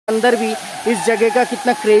अंदर भी इस जगह का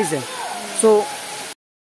कितना क्रेज है। So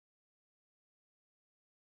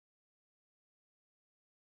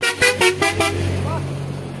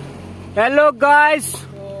hello guys,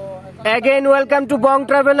 again welcome to Bong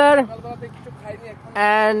traveller.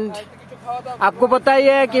 And आपको पता ही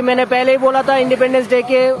है कि मैंने पहले ही बोला था इंडिपेंडेंस डे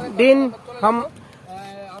के दिन हम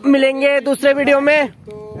मिलेंगे दूसरे वीडियो में।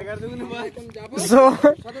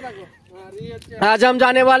 आज हम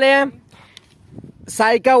जाने वाले हैं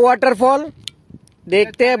साइका वाटरफॉल।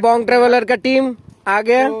 देखते हैं बोंग ट्रैवलर का टीम आ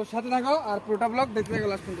गया।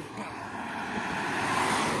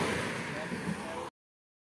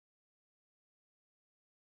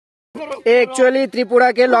 एक्चुअली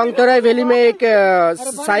त्रिपुरा के लongtharai वैली में एक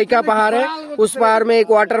साइका पहाड़ है, उस पहाड़ में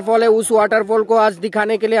एक वाटरफॉल है। उस वाटरफॉल को आज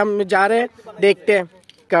दिखाने के लिए हम जा रहे हैं, देखते हैं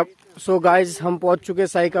कब। सो गाइज, हम पहुंच चुके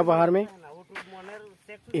साइका पहाड़ में।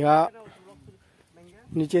 यहाँ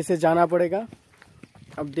नीचे से जाना पड़ेगा।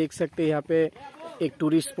 अब देख सकते हैं यहाँ पे एक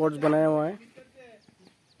टूरिस्ट स्पॉट बनाया हुआ है।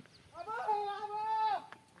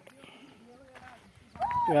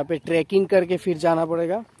 यहाँ पे ट्रैकिंग करके फिर जाना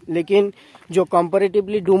पड़ेगा, लेकिन जो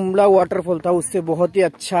कंपैरेटिवली डुमला वाटरफॉल था उससे बहुत ही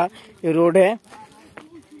अच्छा रोड है।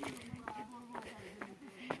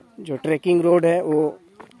 जो ट्रैकिंग रोड है वो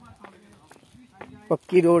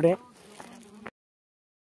पक्की रोड है।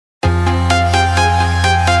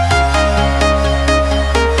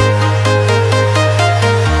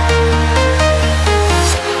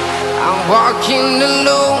 Walking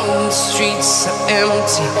alone, the streets are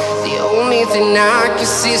empty. The only thing I can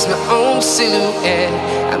see is my own silhouette.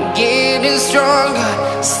 I'm getting stronger,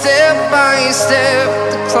 step by step.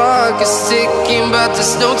 The clock is ticking, but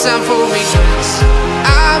there's no time for regrets.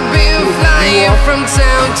 I've been flying from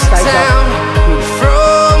town to town,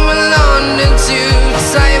 from London to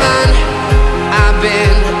Taiwan. I've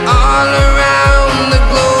been all around the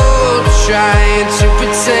globe, trying to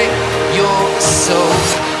protect your soul.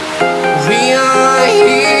 We are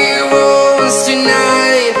heroes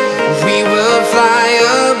tonight. We will fly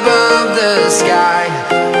above the sky.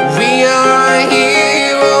 We are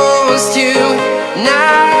heroes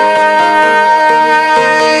tonight.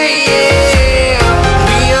 Yeah.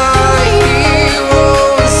 We are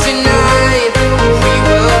heroes tonight. We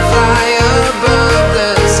will fly above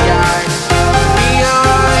the sky. We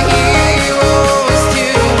are heroes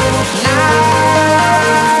tonight.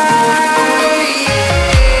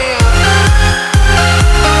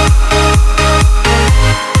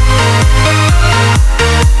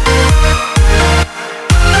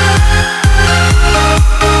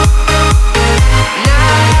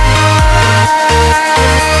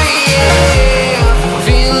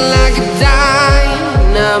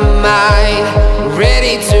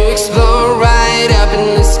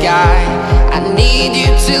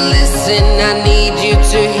 I need you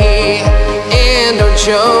to hear, and don't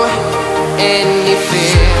show any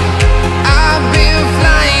fear. I've been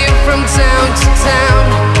flying from town to town,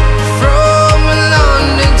 from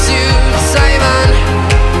London to Taiwan.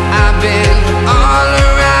 I've been all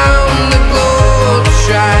around the globe,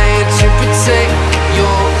 trying to protect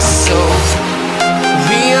your soul.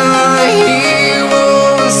 We are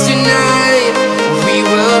heroes tonight. We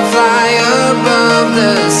will fly above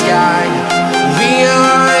the sky. We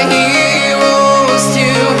are heroes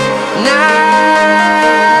tonight.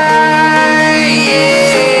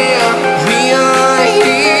 Yeah. We are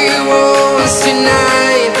heroes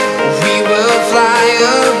tonight. We will fly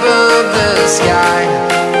above the sky.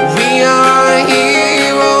 We are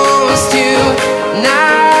heroes tonight.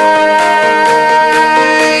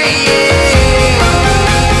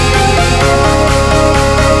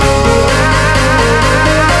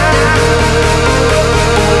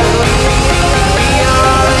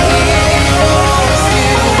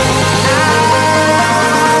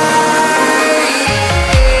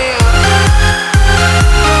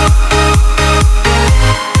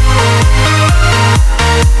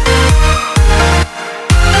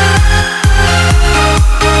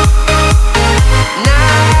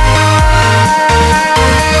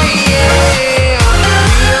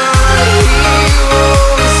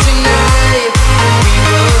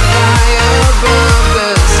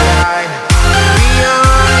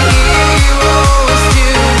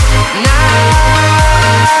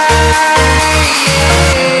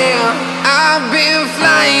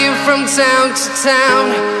 Town to town,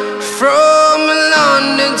 from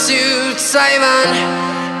London to Taiwan.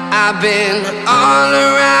 I've been all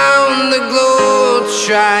around the globe,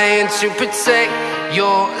 trying to protect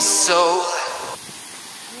your soul.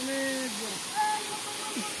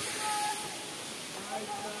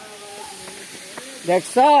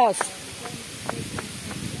 That's us.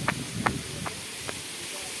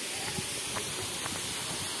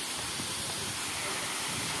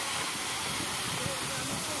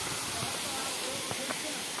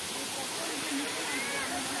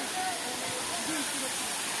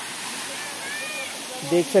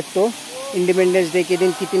 देख सकते हो independence day के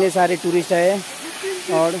दिन कितने सारे tourist आए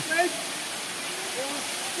और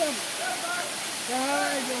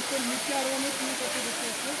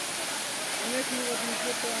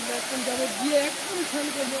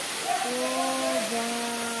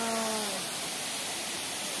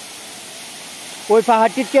ওই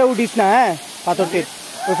পাহাড়টিকে উঠিস না, হ্যাঁ পাথরটির,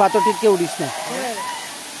 ওই পাথরটিকে উঠিস না,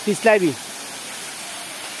 পিছলাইবি।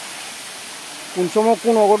 কোন সময়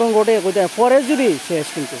কোন অঘটন ঘটে কোথায় পরে যদি শেষ,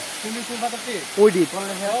 কিন্তু ওই ডিপ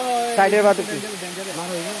সাইডের পাথরটি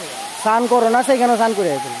স্নান করো না, সেখানে স্নান করে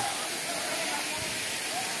আসবে।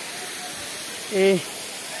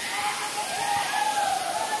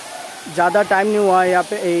 ज़्यादा टाइम नहीं हुआ यहाँ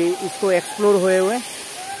पे इसको एक्सप्लोर हुए,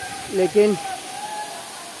 लेकिन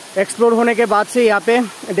एक्सप्लोर होने के बाद से यहाँ पे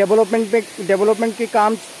डेवलपमेंट के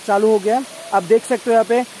काम चालू हो गया। आप देख सकते हो यहाँ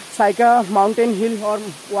पे साइका माउंटेन हिल और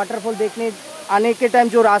वाटरफॉल देखने आने के टाइम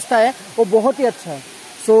जो रास्ता है वो बहुत ही अच्छा है।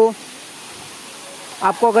 सो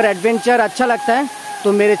आपको अगर एडवेंचर अच्छा लगता है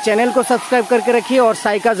तो मेरे चैनल को सब्सक्राइब करके रखिए और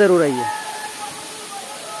साइका ज़रूर आइए।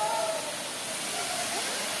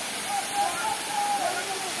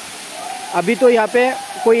 अभी तो यहाँ पे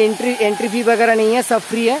कोई एंट्री फी वगैरह नहीं है, सब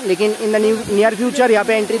फ्री है, लेकिन इन द नियर फ्यूचर यहाँ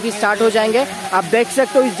पे एंट्री फी स्टार्ट हो जाएंगे। आप देख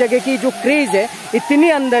सकते हो इस जगह की जो क्रेज है,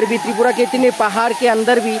 इतने अंदर भी त्रिपुरा के इतने पहाड़ के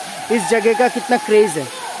अंदर भी इस जगह का कितना क्रेज है।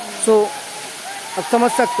 सो अब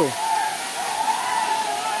समझ सकते हो।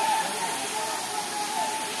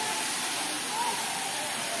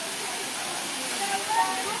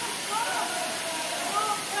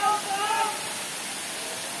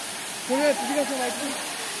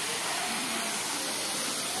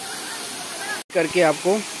 करके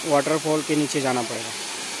आपको वाटरफॉल के नीचे जाना पड़ेगा।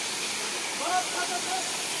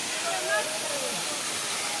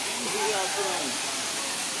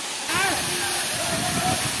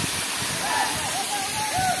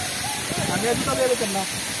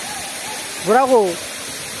 बुरा को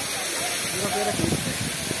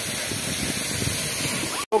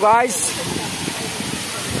तो गाइस,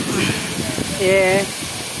 ये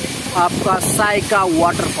आपका साइका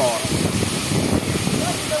वाटरफॉल।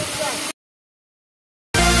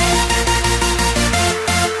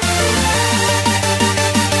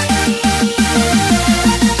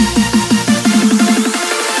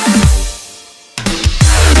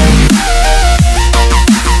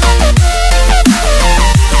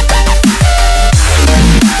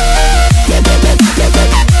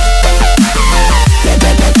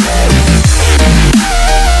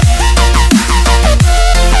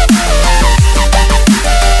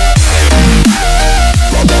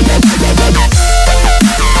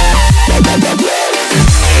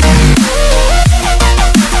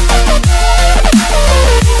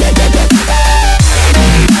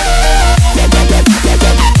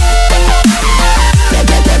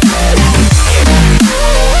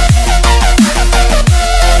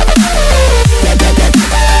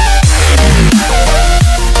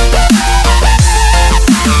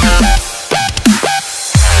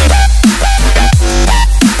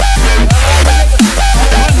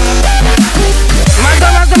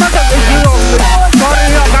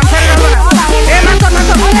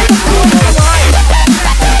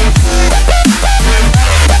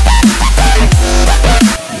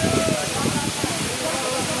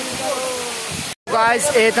 गाइस,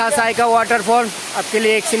 ये था साइका वाटरफॉल, आपके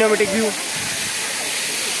लिए एक सिनेमैटिक व्यू।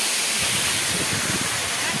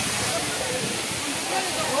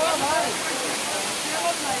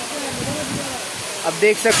 अब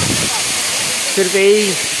देख सकते, सिर्फ यही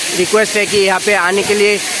रिक्वेस्ट है कि यहाँ पे आने के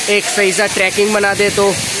लिए एक सही सा ट्रैकिंग बना दे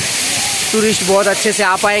तो टूरिस्ट बहुत अच्छे से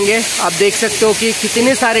आ पाएंगे। आप देख सकते हो कि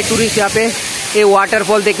कितने सारे टूरिस्ट यहाँ पे ये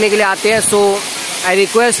वाटरफॉल देखने के लिए आते हैं। सो I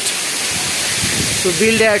request to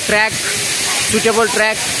build a track, suitable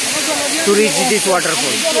track to reach this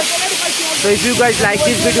waterfall. So if you guys like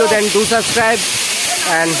this video, then do subscribe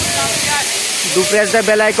and do press the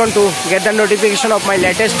bell icon to get the notification of my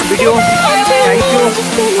latest video. Thank you.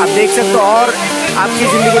 आप देख सकते हो और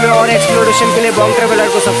आपकी ज़िंदगी में और exploration के लिए बॉन्ग ट्रैवलर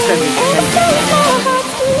को सब्सक्राइब कीजिए।